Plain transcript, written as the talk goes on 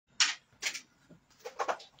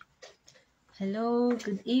Hello,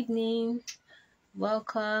 good evening.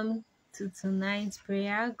 Welcome to tonight's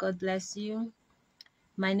prayer. God bless you.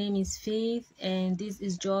 My name is Faith, and this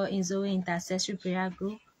is Joy in Zoe Intercessory Prayer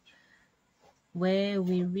Group, where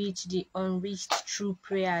we reach the unreached through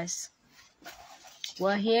prayers.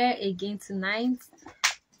 We're here again tonight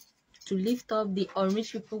to lift up the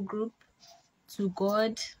unreached people group to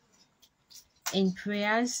God in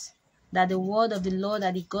prayers, that the word of the Lord,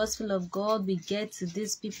 that the gospel of God will get to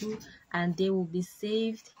these people and they will be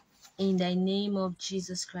saved in the name of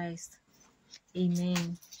Jesus Christ.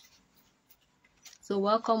 Amen. So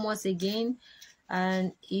welcome once again,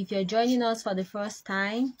 and if you're joining us for the first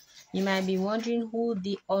time, you might be wondering who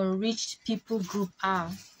the unreached people group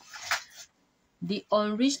are. The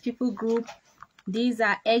unreached people group, these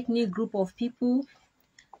are ethnic group of people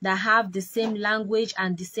that have the same language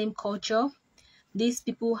and the same culture. These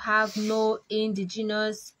people have no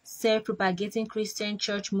indigenous self-propagating Christian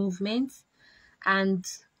church movements, and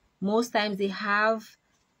most times they have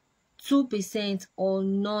 2% or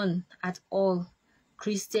none at all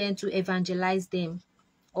Christian to evangelize them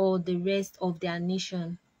or the rest of their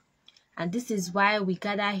nation. And this is why we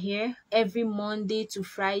gather here every Monday to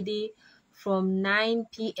Friday from 9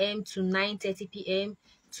 p.m. to 9:30 p.m.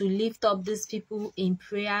 to lift up these people in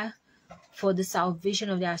prayer for the salvation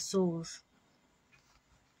of their souls.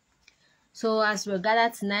 So as we're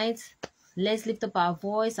gathered tonight, let's lift up our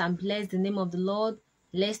voice and bless the name of the Lord.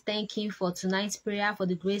 Let's thank him for tonight's prayer, for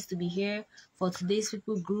the grace to be here, for today's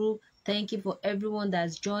people group. Thank you for everyone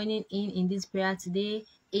that's joining in this prayer today.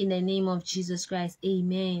 In the name of Jesus Christ,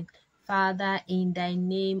 amen. Father, in the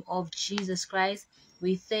name of Jesus Christ,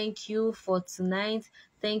 we thank you for tonight.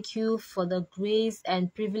 Thank you for the grace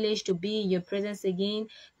and privilege to be in your presence again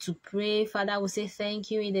to pray. Father, we say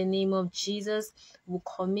thank you in the name of Jesus. We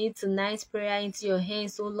commit tonight's prayer into your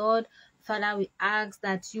hands, oh Lord. Father, we ask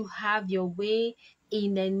that you have your way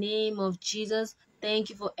in the name of Jesus.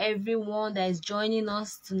 Thank you for everyone that is joining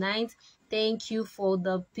us tonight. Thank you for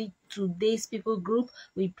today's people group.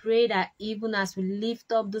 We pray that even as we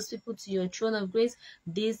lift up those people to your throne of grace,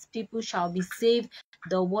 these people shall be saved.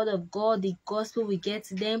 The word of God, the gospel will get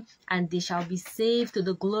to them, and they shall be saved to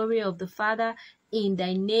the glory of the Father in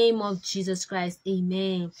the name of Jesus Christ.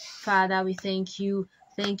 Amen. Father, we thank you.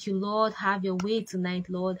 Thank you, Lord. Have your way tonight,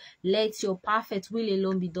 Lord. Let your perfect will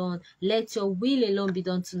alone be done. Let your will alone be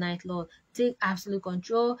done tonight, Lord. Take absolute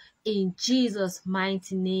control. In Jesus'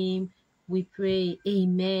 mighty name, we pray.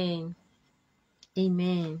 Amen.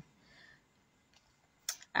 Amen.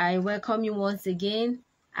 I welcome you once again.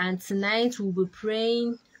 And tonight we'll be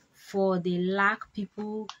praying for the Lak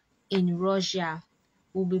people in Russia.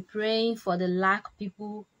 We'll be praying for the Lak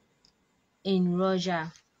people in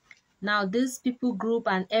Russia. Now, this people group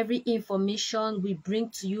and every information we bring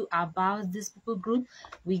to you about this people group,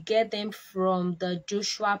 we get them from the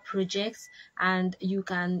Joshua Project, and you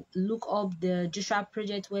can look up the Joshua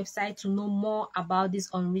Project website to know more about this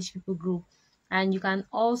unreached people group. And you can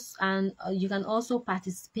also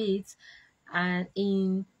participate, and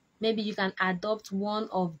maybe you can adopt one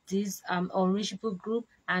of these unreached people group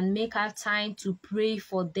and make our time to pray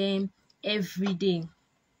for them every day.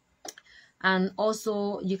 And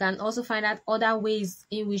also you can also find out other ways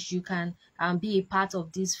in which you can be a part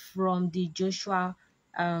of this from the Joshua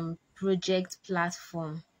Project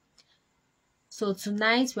platform. So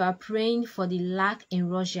tonight we are praying for the Lak in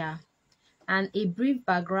Russia. And a brief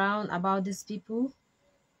background about these people.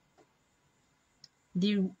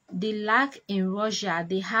 The Lak in Russia,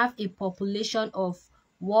 they have a population of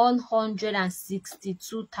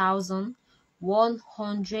 162,000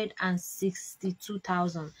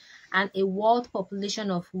 and a world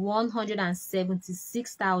population of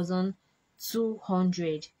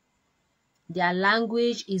 176,200. Their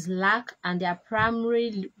language is Lak and their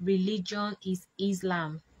primary religion is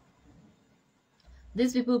Islam.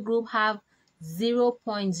 These people group have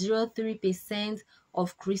 0.03%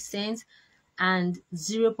 of Christians and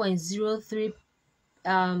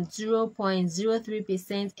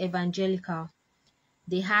 0.03% evangelical.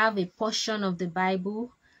 They have a portion of the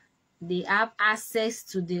Bible. They have access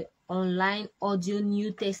to the online audio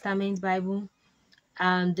New Testament Bible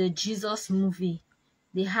and the Jesus movie.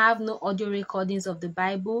 They have no audio recordings of the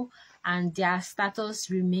Bible, and their status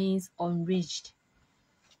remains unreached.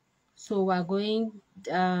 So we're going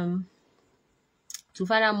to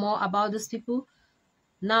find out more about these people.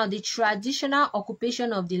 Now, the traditional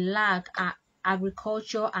occupation of the Lak are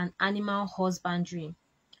agriculture and animal husbandry.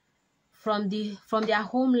 From their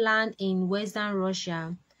homeland in western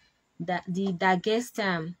Russia, the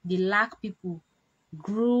Dagestan, the Lak people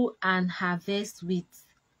grew and harvest wheat,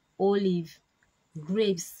 olive,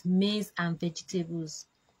 grapes, maize, and vegetables.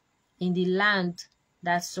 in the land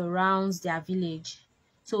that surrounds their village.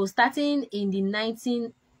 So starting in the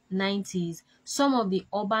 1990s, some of the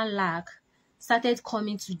urban lack started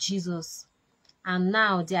coming to Jesus, and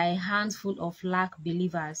now there are a handful of lack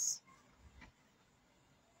believers.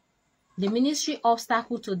 The ministry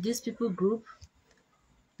obstacle to this people group,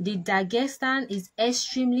 the Dagestan is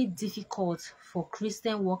extremely difficult for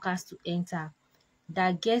Christian workers to enter.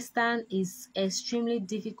 Dagestan is extremely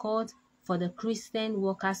difficult for the Christian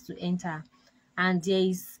workers to enter, and there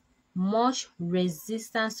is much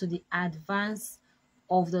resistance to the advance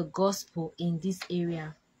of the gospel in this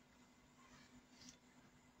area.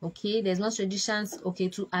 Okay, there's no traditions, okay,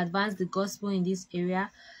 to advance the gospel in this area.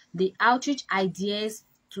 The outreach ideas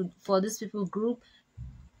for this people group,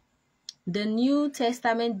 the New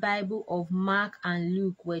Testament Bible of Mark and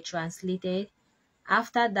Luke were translated.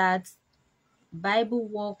 After that, Bible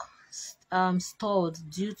work stalled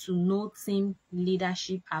due to no team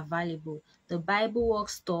leadership available. The Bible work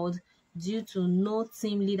stalled due to no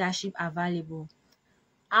team leadership available.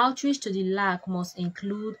 Outreach to the lack must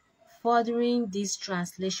include furthering this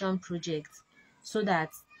translation project so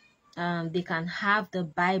that they can have the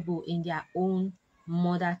Bible in their own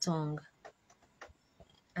mother tongue.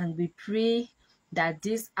 And we pray that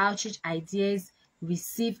these outreach ideas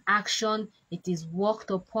receive action. It is worked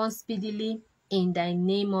upon speedily in the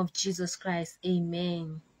name of Jesus Christ.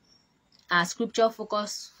 Amen. Our scripture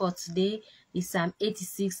focus for today is Psalm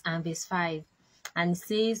 86 and verse 5. And it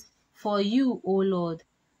says, "For you, O Lord,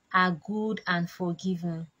 are good and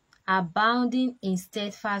forgiving, abounding in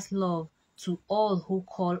steadfast love to all who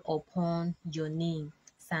call upon your name."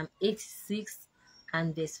 Psalm 86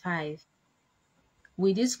 and verse 5.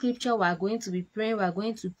 With this scripture, we are going to be praying. We are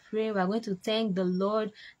going to pray. We are going to thank the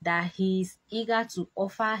Lord that He is eager to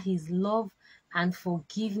offer His love and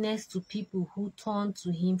forgiveness to people who turn to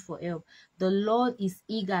Him for help. The Lord is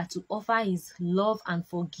eager to offer His love and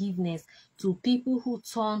forgiveness to people who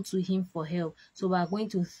turn to Him for help. So we are going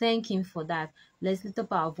to thank Him for that. Let's lift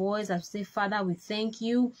up our voice and say, Father, we thank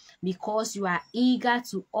you because you are eager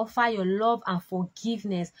to offer your love and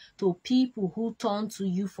forgiveness to people who turn to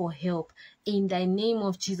you for help. In the name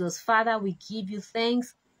of Jesus, Father, we give you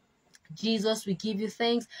thanks. Jesus, we give you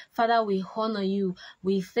thanks. Father, we honor you.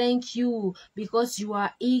 We thank you because you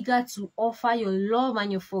are eager to offer your love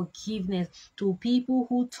and your forgiveness to people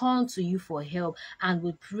who turn to you for help. And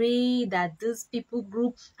we pray that this people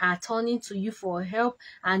group are turning to you for help,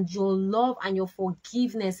 and your love and your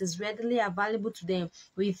forgiveness is readily available to them.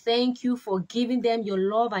 We thank you for giving them your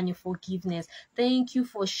love and your forgiveness. Thank you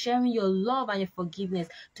for sharing your love and your forgiveness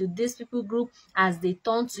to this people group as they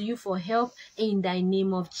turn to you for help in the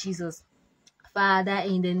name of Jesus. Father,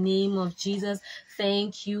 in the name of Jesus,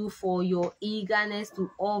 thank you for your eagerness to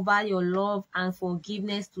offer your love and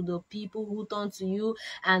forgiveness to the people who turn to you.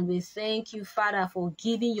 And we thank you, Father, for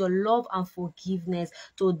giving your love and forgiveness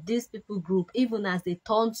to this people group, even as they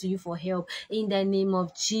turn to you for help. In the name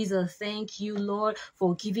of Jesus, thank you, Lord,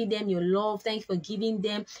 for giving them your love. Thank you for giving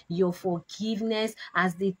them your forgiveness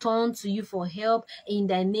as they turn to you for help. In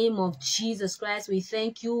the name of Jesus Christ, we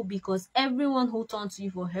thank you because everyone who turns to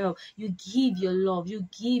you for help, you give your love, you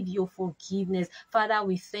give your forgiveness. Father,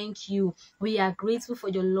 we thank you. We are grateful for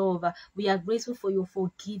your love. We are grateful for your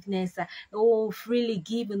forgiveness. Oh, freely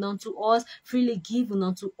given unto us, freely given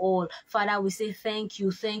unto all. Father, we say thank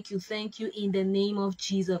you, thank you, thank you in the name of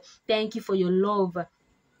Jesus. Thank you for your love.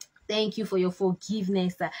 Thank you for your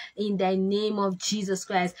forgiveness in the name of Jesus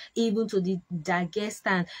Christ. Even to the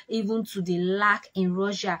Dagestan, even to the lack in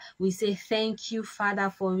Russia, we say thank you, Father,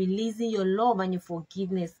 for releasing your love and your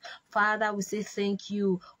forgiveness. Father, we say thank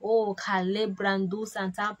you. Oh, Kalebrandu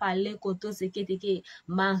Santa Pale Koto Seketeke,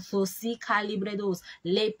 Mansosi Calibredos,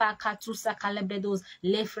 Lepa Katusa Calibredos,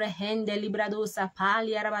 Lefrehende Libradosa,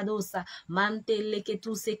 Paliarabadosa, Mante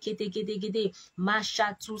Leketu Sekete,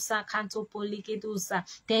 Mashatusa Canto Poliketusa.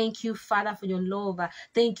 Thank you, Father, for your love.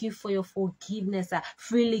 Thank you for your forgiveness,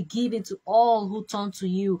 freely given to all who turn to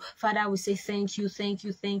you. Father, we say thank you, thank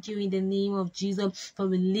you, thank you in the name of Jesus for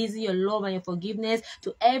releasing your love and your forgiveness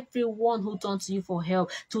to everyone who turns to you for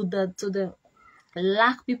help, to the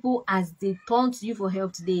lack people as they turn to you for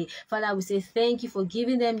help today. Father, we say thank you for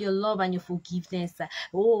giving them your love and your forgiveness.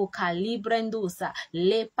 Oh, calibrandosa,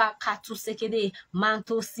 lepa katu sekede,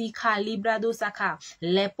 manto si calibradosa ka,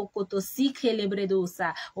 lepokoto si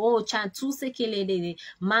celebredosa, oh, chantu sekelede,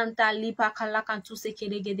 manta lipa kalakantu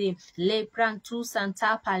sekelegede, leprantu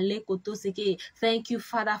santa palekoto seke. Thank you,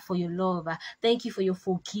 Father, for your love. Thank you for your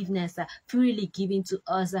forgiveness, freely given to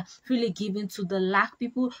us, freely given to the lack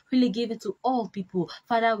people, freely given to all people.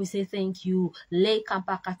 Father, we say thank you. Thank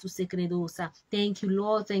you,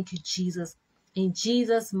 Lord. Thank you, Jesus. In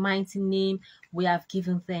Jesus' mighty name, we have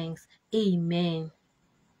given thanks. Amen.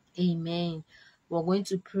 Amen. We're going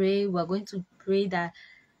to pray. We're going to pray that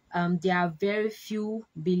there are very few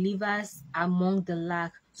believers among the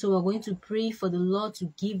lack. So we're going to pray for the Lord to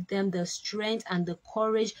give them the strength and the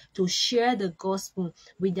courage to share the gospel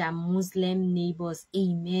with their Muslim neighbors.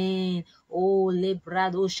 Amen. Oh,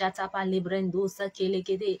 lebrado shatapa lebrendo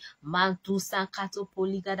sakelekede mantu sankato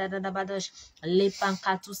poligadadadabadosh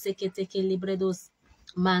lepankatu seketeke lebredos.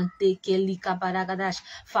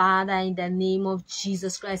 Father, in the name of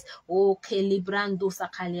Jesus Christ, oh,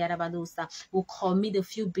 we commit a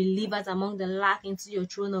few believers among the lack into your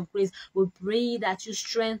throne of grace. We pray that you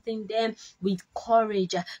strengthen them with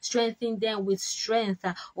courage, strengthen them with strength.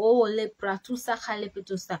 Oh, to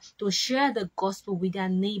share the gospel with their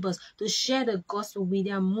neighbors, to share the gospel with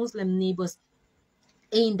their Muslim neighbors.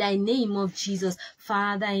 In the name of Jesus,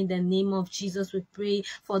 Father, in the name of Jesus, we pray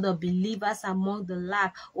for the believers among the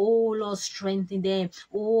lack. Oh Lord, strengthen them.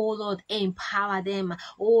 Oh Lord, empower them.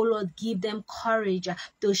 Oh Lord, give them courage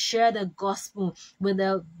to share the gospel with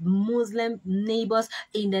the Muslim neighbors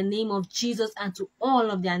in the name of Jesus and to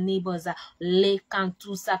all of their neighbors. Le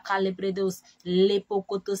cantusa calibredos, le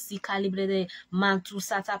pocoto si calibrede,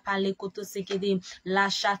 mantusata palecoto sekede, la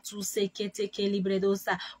chatu sekete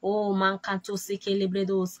calibredosa, oh mancanto sekelibre. The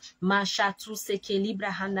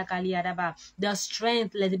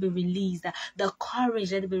strength, let it be released. The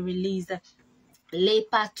courage, let it be released.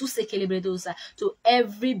 To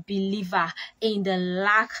every believer in the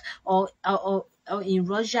lack or in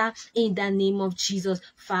Russia, in the name of Jesus.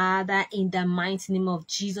 Father, in the mighty name of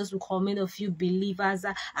Jesus, we commit a few believers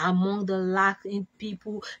among the lacking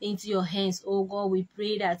people into your hands. Oh God, we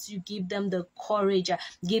pray that you give them the courage,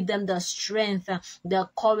 give them the strength, the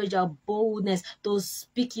courage of boldness to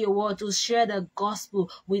speak your word, to share the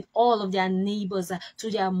gospel with all of their neighbors, to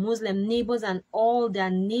their Muslim neighbors and all their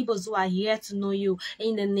neighbors who are here to know you.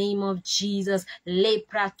 In the name of Jesus.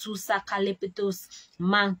 Lepratusa kalepetos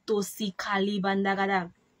mantosi kalibandagada.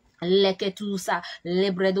 Leketusa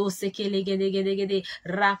lebredo sekelegedegedegede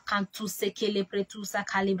rakantu sekelepretusa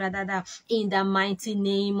kalibradada. In the mighty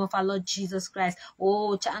name of our Lord Jesus Christ.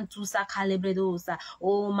 Oh chantusa kalibredosa.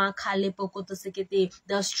 Oh makalepokoto sekete.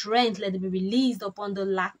 The strength, let it be released upon the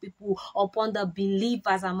lack people, upon the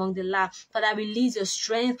believers among the lack. Father, release your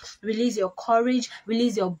strength, release your courage,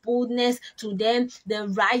 release your boldness to them, the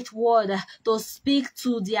right word to speak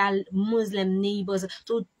to their Muslim neighbors,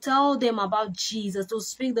 to tell them about Jesus, to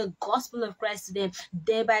speak the gospel of Christ to them,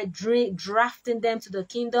 thereby drafting them to the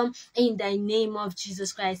kingdom in the name of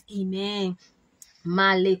Jesus Christ. Amen.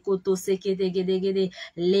 Malekoto sekedegedegede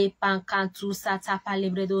le pankantu satapa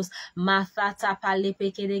libredos mathata pale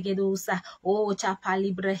pekedegedosa o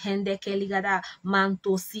chapalibre hende keligada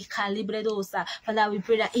manto sika libredosa. Father, we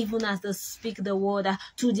pray that even as they speak the word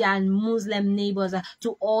to their Muslim neighbors,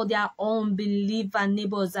 to all their unbeliever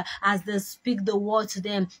neighbors, as they speak the word to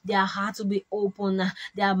them, their heart will be open,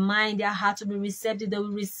 their mind, their heart will be receptive. They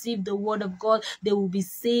will receive the word of God. They will be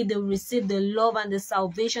saved. They will receive the love and the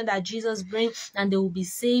salvation that Jesus brings, and they will be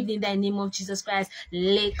saved in the name of Jesus Christ.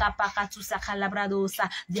 Their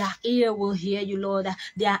ear will hear you, Lord.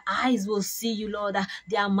 Their eyes will see you, Lord.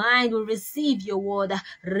 Their mind will receive your word.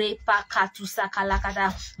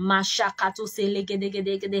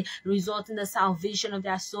 Result in the salvation of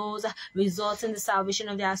their souls. Result in the salvation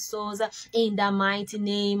of their souls in the mighty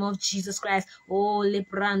name of Jesus Christ. Oh,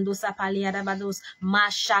 leprando sapaliadabados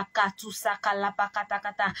mashakatu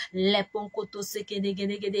sakalapakatakata leponkoto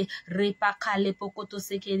sekedegedegede repakale pokoto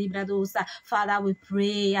sekelibradosa. Father, we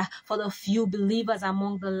pray for the few believers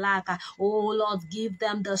among the lack. Oh Lord, give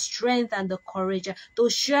them the strength and the courage to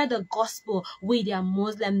share the gospel with their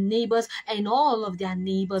Muslim neighbors and all of their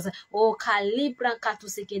neighbors. Oh, kalibrankatu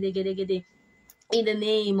sekedegedegede. In the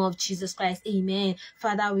name of Jesus Christ, amen.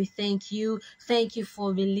 Father, we thank you. Thank you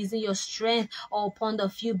for releasing your strength upon the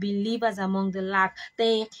few believers among the lack.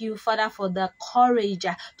 Thank you, Father, for the courage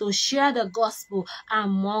to share the gospel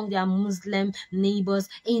among their Muslim neighbors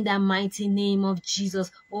in the mighty name of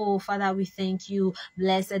Jesus. Oh, Father, we thank you.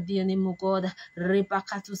 Blessed be your name, O God.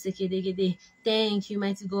 Thank you,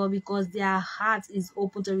 mighty God, because their heart is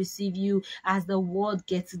open to receive you as the word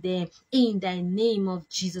gets there. In the name of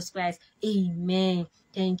Jesus Christ, amen.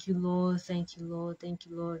 Thank you, Lord. Thank you, Lord. Thank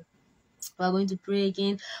you, Lord. We're going to pray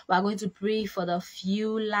again. We're going to pray for the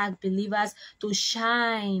few lack believers to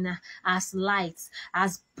shine as lights,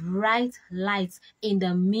 as bright lights in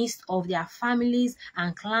the midst of their families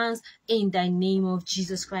and clans in the name of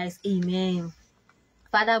Jesus Christ. Amen.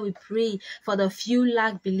 Father, we pray for the few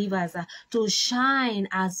lack believers to shine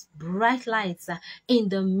as bright lights in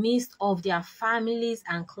the midst of their families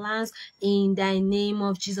and clans in the name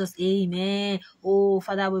of Jesus. Amen. Oh,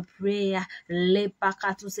 Father, we pray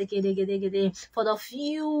for the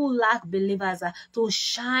few lack believers to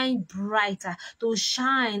shine brighter, to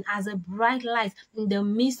shine as a bright light in the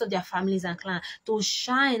midst of their families and clans, to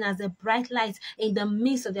shine as a bright light in the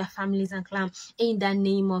midst of their families and clans in the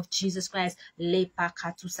name of Jesus Christ.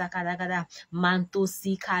 Katusa kadagada manto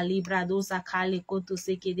si calibra dosa kale koto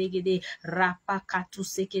sekedegede rapa katu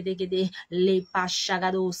sekedegede lepa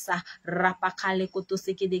shagadosa rapa kale koto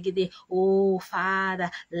sekedegede. Oh Father,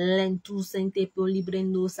 lentu sente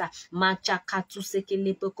polibrendosa macha katu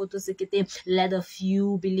sekelepe koto sekete. Let a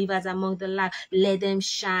few believers among the land, let them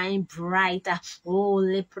shine brighter. Oh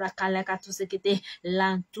lepra kale katu sekete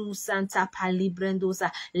lantu santa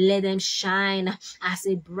palibrendosa, let them shine as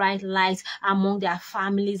a bright light among their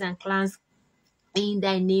families and clans in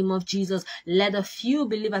the name of Jesus. Let the few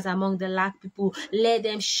believers among the lack people, let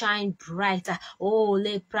them shine brighter. Oh,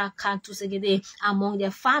 among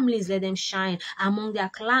their families, let them shine. Among their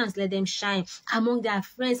clans, let them shine. Among their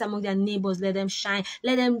friends, among their neighbors, let them shine.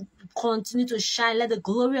 Let them continue to shine. Let the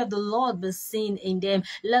glory of the Lord be seen in them.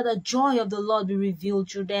 Let the joy of the Lord be revealed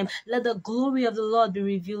through them. Let the glory of the Lord be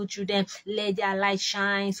revealed through them. Let their light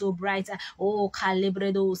shine so brighter. Oh,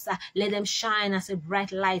 calibredosa. Let them shine as a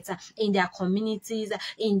bright light in their community,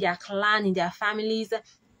 in their clan, in their families.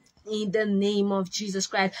 In the name of Jesus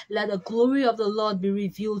Christ, let the glory of the Lord be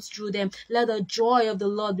revealed through them. Let the joy of the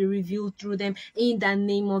Lord be revealed through them. In the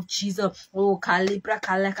name of Jesus. Oh, Kalibra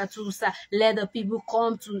Kalakatusa. Let the people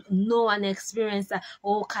come to know and experience.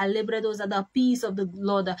 Oh, Kalibra, those are the peace of the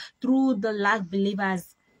Lord through the lack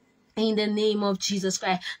believers. In the name of Jesus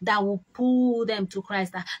Christ, that will pull them to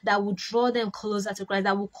Christ, that will draw them closer to Christ,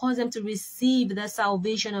 that will cause them to receive the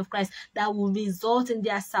salvation of Christ, that will result in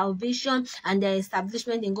their salvation and their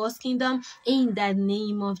establishment in God's kingdom. In the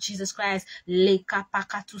name of Jesus Christ.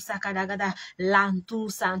 Lekapakatu sakadagada lantu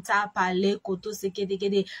santa pale koto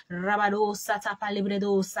sekedegede rabado sata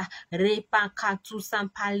palebredosa repakatu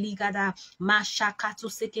sampaligada mashakatu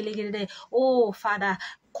sekelegede. Oh Father,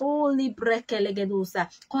 cause the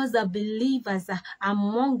believers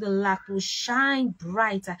among the lack will shine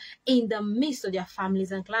brighter in the midst of their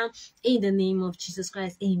families and clans in the name of Jesus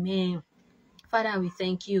Christ. Amen. Father, we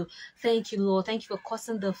thank you. Thank you, Lord. Thank you for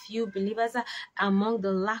causing the few believers among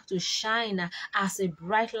the lack to shine as a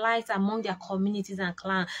bright light among their communities and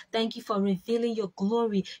clans. Thank you for revealing your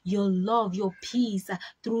glory, your love, your peace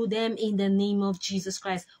through them in the name of Jesus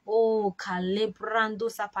Christ. Oh, Kalebrando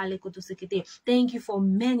Sapalekoto Sekete. Thank you for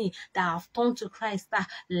many that have turned to Christ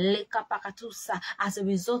as a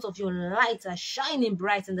result of your light shining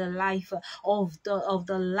bright in the life of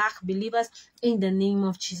the lack believers in the name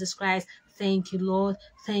of Jesus Christ. Thank you, Lord.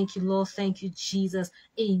 Thank you, Lord. Thank you, Jesus.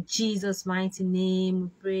 In Jesus' mighty name we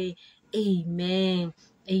pray. Amen.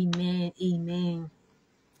 Amen. Amen.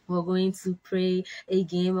 We're going to pray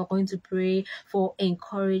again. We're going to pray for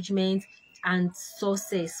encouragement and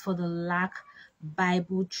sources for the lack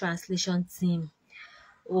Bible translation team.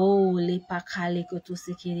 Oh,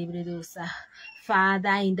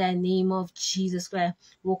 Father, in the name of Jesus Christ,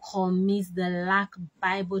 we'll commit the lack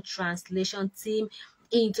Bible translation team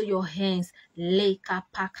into your hands. We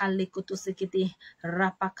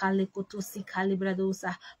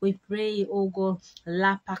pray, oh God,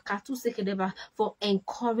 for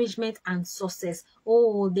encouragement and success.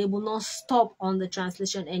 Oh, they will not stop on the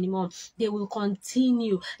translation anymore. They will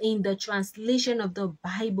continue in the translation of the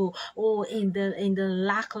Bible. Oh, in the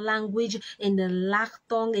lack language, in the lack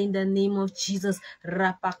tongue, in the name of Jesus.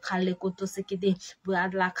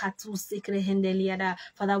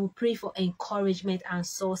 Father, we pray for encouragement and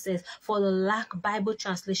sources for the lack Bible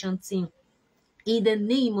translation team. In the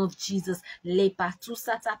name of Jesus, let them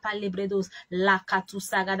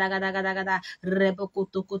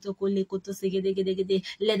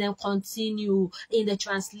continue in the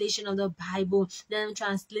translation of the Bible. Let them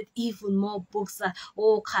translate even more books.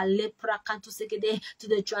 Oh,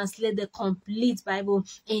 to translate the complete Bible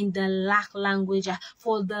in the lack language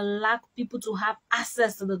for the lack people to have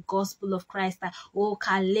access to the gospel of Christ. Oh,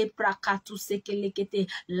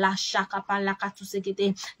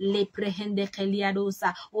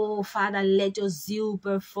 oh Father, let your zeal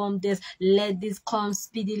perform this. Let this come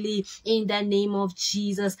speedily in the name of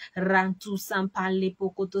Jesus. Rantu sampale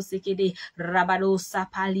pokoto sekede rabadosa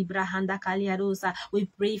palibrahanda kaliadosa. We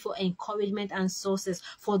pray for encouragement and sources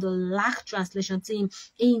for the lack translation team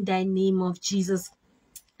in the name of Jesus.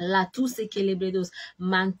 La tu se celebredos,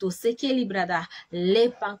 manto se celebrada, le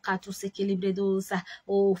pancatu se celebredos.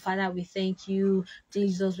 Oh, Father, we thank you.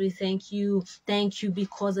 Jesus, we thank you. Thank you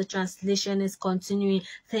because the translation is continuing.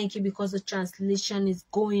 Thank you because the translation is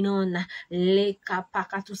going on. Le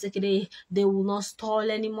kapakatu se kele. They will not stall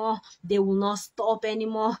anymore. They will not stop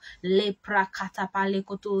anymore. Le prakata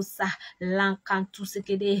palekotosa, lankantu se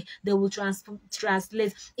kele. They will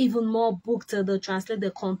translate even more book till they translate the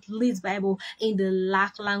complete Bible in the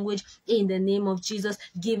Lack language in the name of Jesus,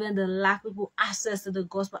 giving the Lack people access to the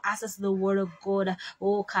gospel, access to the word of God.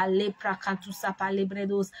 Oh, kalepra kantusa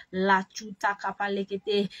palebredos, la chuta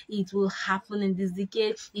kapalekete. It will happen in this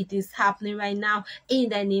decade. It is happening right now in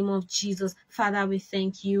the name of Jesus. Father, we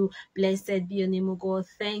thank you. Blessed be your name, O God.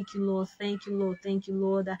 Thank you, Lord. Thank you, Lord. Thank you,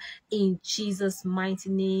 Lord. In Jesus' mighty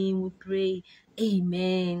name we pray.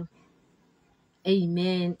 Amen.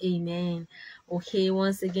 Amen. Amen. Okay,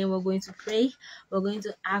 once again, we're going to pray. We're going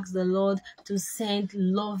to ask the Lord to send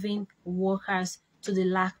loving workers to the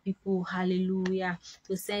Lack people. Hallelujah.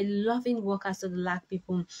 To send loving workers to the Lack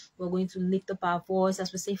people. We're going to lift up our voice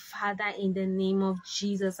as we say, Father, in the name of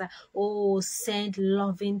Jesus, oh, send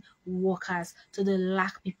loving workers to the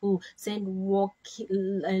Lack people. Send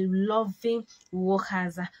loving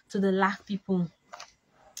workers to the Lack people.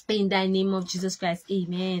 In the name of Jesus Christ,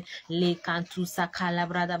 amen. Le cantu sakala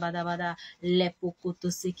brada bada bada, le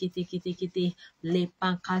pokoto sekete kete kete, le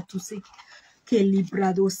pankatu sek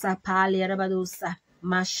kelibrado sapale rabadosa.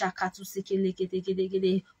 Mashakatu sekele kete kete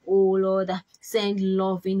kete. Oh Lord, send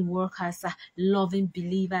loving workers, loving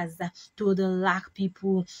believers to the Lack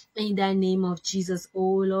people. In the name of Jesus,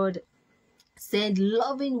 oh Lord. Send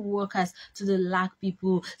loving workers to the Lack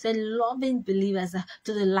people. Send loving believers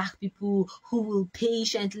to the Lack people who will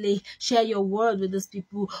patiently share your word with those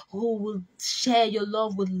people, who will share your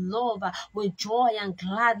love, with joy and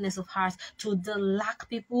gladness of heart to the Lack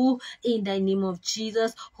people in the name of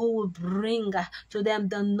Jesus, who will bring to them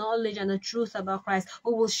the knowledge and the truth about Christ,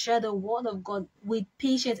 who will share the word of God with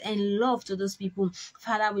patience and love to those people.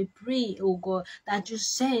 Father, we pray, oh God, that you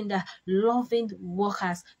send loving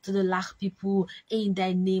workers to the Lack people in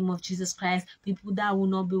the name of Jesus Christ. People that will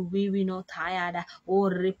not be weary nor tired. Oh,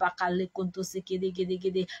 repakale konto sekede gede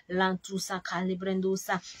gede lantusa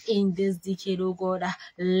kalibrendosa in this decade, oh God.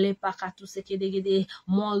 Lepakatu sekede gede.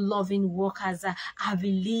 More loving workers are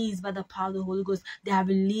released by the power of the Holy Ghost. They are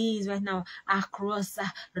released right now across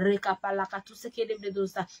rekapalakatu sekede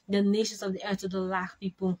brendosa, the nations of the earth to the Lack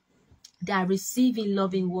people. They are receiving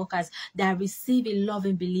loving workers. They are receiving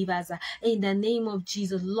loving believers. In the name of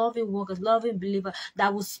Jesus, loving workers, loving believers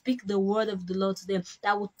that will speak the word of the Lord to them,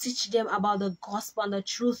 that will teach them about the gospel and the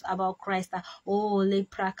truth about Christ. Oh, le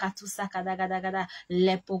prakatu sakadagadagada,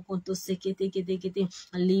 le pokonto sekete kete kete,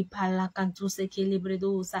 li palakantu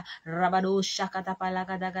sekelebredosa, rabado shakata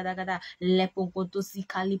palakadagadagada, le pokonto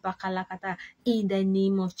sikali pakalakata. In the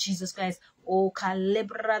name of Jesus Christ. Oh,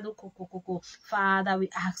 Calebrado Coco. Father, we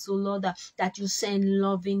ask, oh Lord, that you send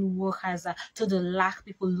loving workers to the Lack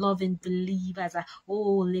people, loving believers.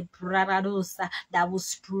 Oh, Lebrados that will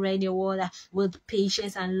spread your word with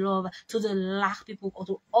patience and love to the Lack people, or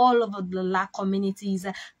to all over the Lack communities,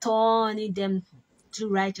 turning them to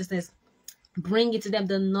righteousness. Bring it to them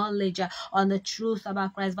the knowledge on the truth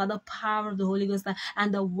about Christ by the power of the Holy Ghost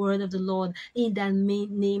and the word of the Lord in the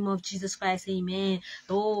name of Jesus Christ. Amen.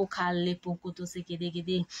 Oh, Father,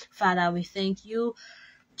 we thank you.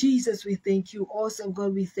 Jesus, we thank you. Awesome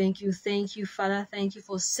God, we thank you. Thank you, Father. Thank you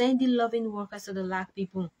for sending loving workers to the Lack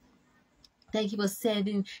people. Thank you for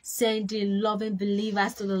sending loving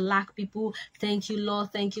believers to the Lack people. Thank you,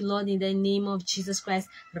 Lord. Thank you, Lord, in the name of Jesus Christ.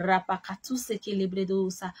 Rapakatu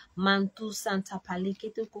sekelebredosa, mantu santa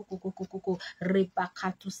paliketu kokokokoko,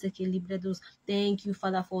 repakatu sekelebredos. Thank you,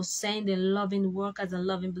 Father, for sending loving workers and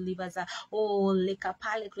loving believers. Oh,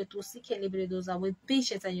 lekapalekretu sekelebredosa, with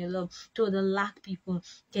patience and your love to the Lack people.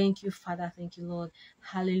 Thank you, Father. Thank you, Lord.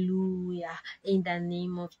 Hallelujah. In the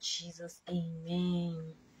name of Jesus.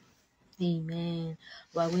 Amen. Amen.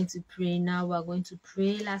 We're going to pray now. We're going to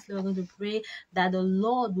pray. Lastly, we're going to pray that the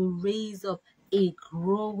Lord will raise up a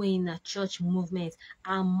growing church movement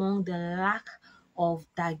among the Lack of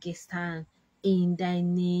Dagestan. In the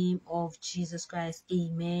name of Jesus Christ.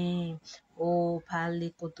 Amen. Oh,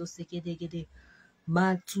 pale koto sekedegede.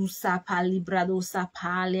 Matusa palibrado sa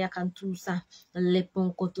pale akantusa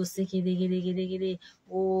lepon koto sekedegede.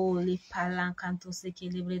 Oh, le palankanto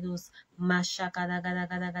sekelebredos. Mashakada gada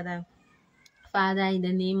gada gada. Father, in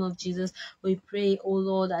the name of Jesus, we pray, oh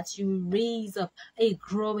Lord, that you raise up a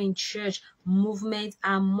growing church movement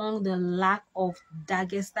among the Lack of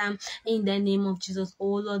Dagestan. In the name of Jesus, oh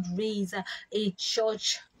Lord, raise a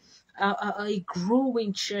church a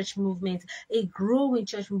growing church movement, a growing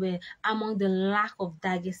church movement among the lack of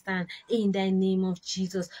Dagestan in the name of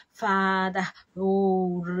Jesus. Father,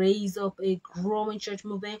 oh, raise up a growing church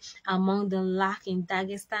movement among the lack in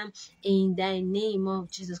Dagestan in the name of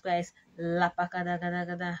Jesus Christ.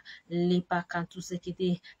 Lapakadagadagada, lepakatu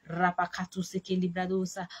sekete, rapakatu seke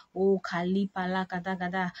libradosa, oh kalipa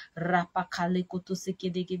lakadagada, rapakale koto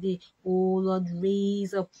sekedegede. Oh Lord,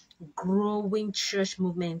 raise up growing church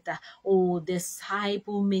movement, oh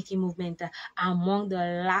disciple making movement among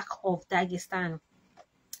the lack of Dagestan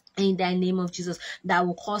in the name of Jesus, that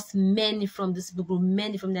will cause many from this people,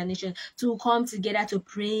 many from their nation to come together to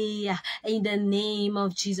pray in the name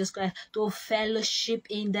of Jesus Christ, to fellowship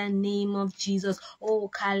in the name of Jesus.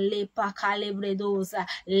 Oh, kalepa kalebredosa,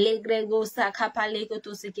 legregosa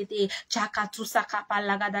kapalekoto sekete, chakatusa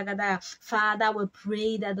kapalagadagada. Father, we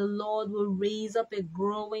pray that the Lord will raise up a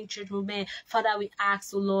growing church movement. Father, we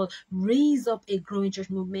ask, oh Lord, raise up a growing church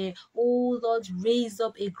movement. Oh Lord, raise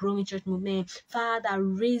up a growing church movement. Father,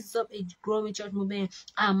 raise up a growing church movement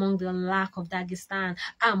among the lack of Dagestan,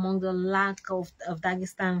 among the lack of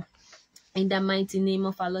Dagestan. In the mighty name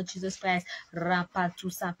of our Lord Jesus Christ,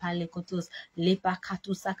 rapatusa palekotos,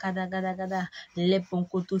 lepakatusa kadagadagada,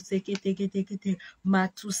 leponkoto seketekete,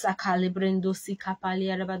 matusa kalebrendo sikapali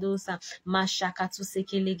arabadosa, mashakatu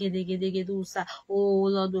sekelegedegedegedosa. Oh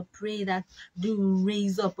Lord, we pray that you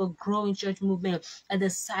raise up a growing church movement, a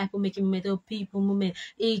disciple making movement, a people movement,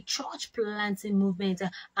 a church planting movement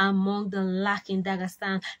among the lack in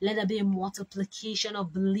Dagestan. Let there be a multiplication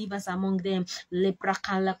of believers among them.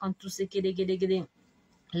 Leprakala kantuseke degedegede.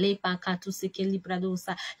 Let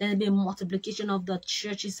there be a multiplication of the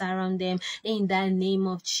churches around them in the name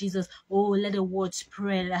of Jesus. Oh, let the word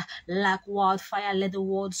spread like wildfire. Let the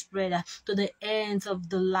word spread to the ends of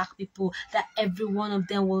the lack people, that every one of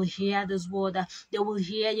them will hear this word. They will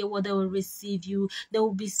hear your word. They will receive you. They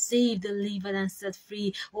will be saved, delivered, and set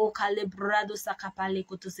free. Oh, calibrado sakapale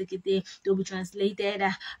kotosekete. They will be translated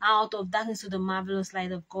out of darkness to the marvelous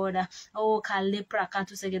light of God. Oh, kalipra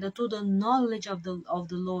katusegede, to the knowledge of the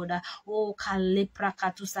Lord. Oh, kalipra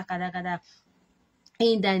katusakadagada.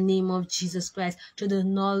 In the name of Jesus Christ, to the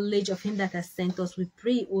knowledge of him that has sent us, we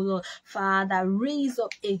pray, oh Lord, Father, raise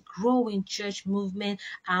up a growing church movement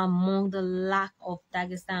among the lack of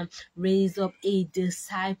Dagestan. Raise up a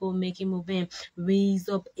disciple making movement. Raise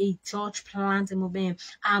up a church planting movement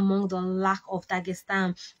among the lack of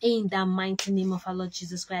Dagestan. In the mighty name of our Lord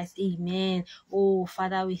Jesus Christ, amen. Oh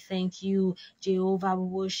Father, we thank you. Jehovah, we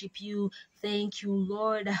worship you. Thank you,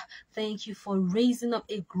 Lord. Thank you for raising up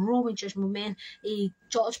a growing church movement, a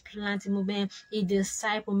church planting movement, a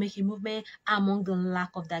disciple making movement among the lack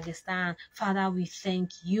of Dagestan. Father, we thank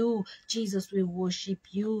you. Jesus, we worship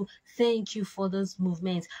you. Thank you for this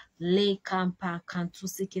movement. Thank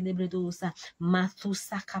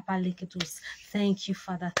you,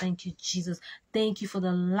 Father. Thank you, Jesus. Thank you for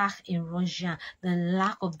the lack in Russia, the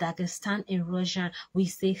lack of Dagestan in Russia. We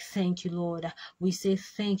say thank you, Lord. We say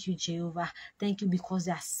thank you, Jehovah. Thank you because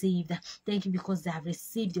they are saved. Thank you because they have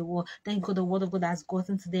received your word. Thank you because the word of God has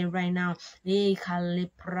gotten to them right now.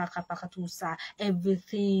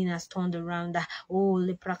 Everything has turned around. Oh,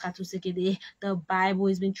 the Bible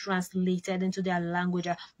has been translated into their language.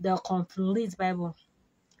 The complete Bible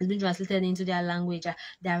has been translated into their language.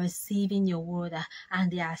 They are receiving your word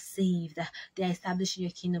and they are saved. They are establishing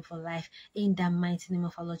your kingdom for life. In the mighty name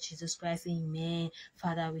of our Lord Jesus Christ, amen.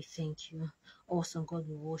 Father, we thank you. Awesome God,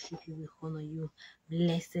 we worship you, we honor you.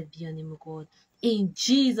 Blessed be your name, God. In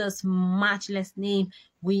Jesus' matchless name,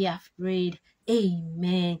 we have prayed.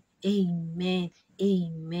 Amen. Amen.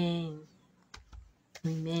 Amen.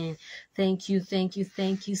 Amen. Thank you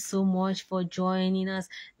so much for joining us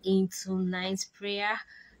in tonight's prayer.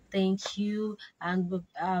 Thank you, and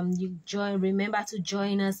remember to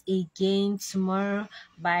join us again tomorrow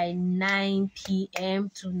by 9 p.m.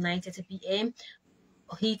 to 9:30 p.m.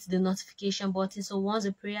 Hit the notification button, so once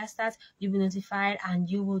the prayer starts, you'll be notified and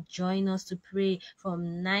you will join us to pray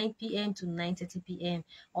from 9 p.m. to 9:30 p.m.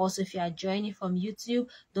 Also, if you are joining from YouTube,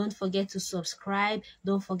 don't forget to subscribe.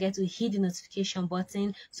 Don't forget to hit the notification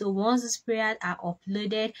button, so once these prayers are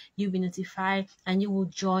uploaded, you'll be notified and you will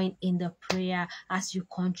join in the prayer as you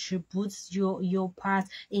contribute your part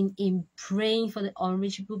in praying for the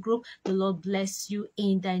Unreached people group. The Lord bless you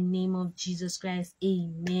in the name of Jesus Christ.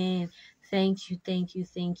 Amen. Thank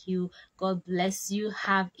you. God bless you.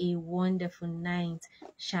 Have a wonderful night.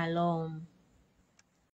 Shalom.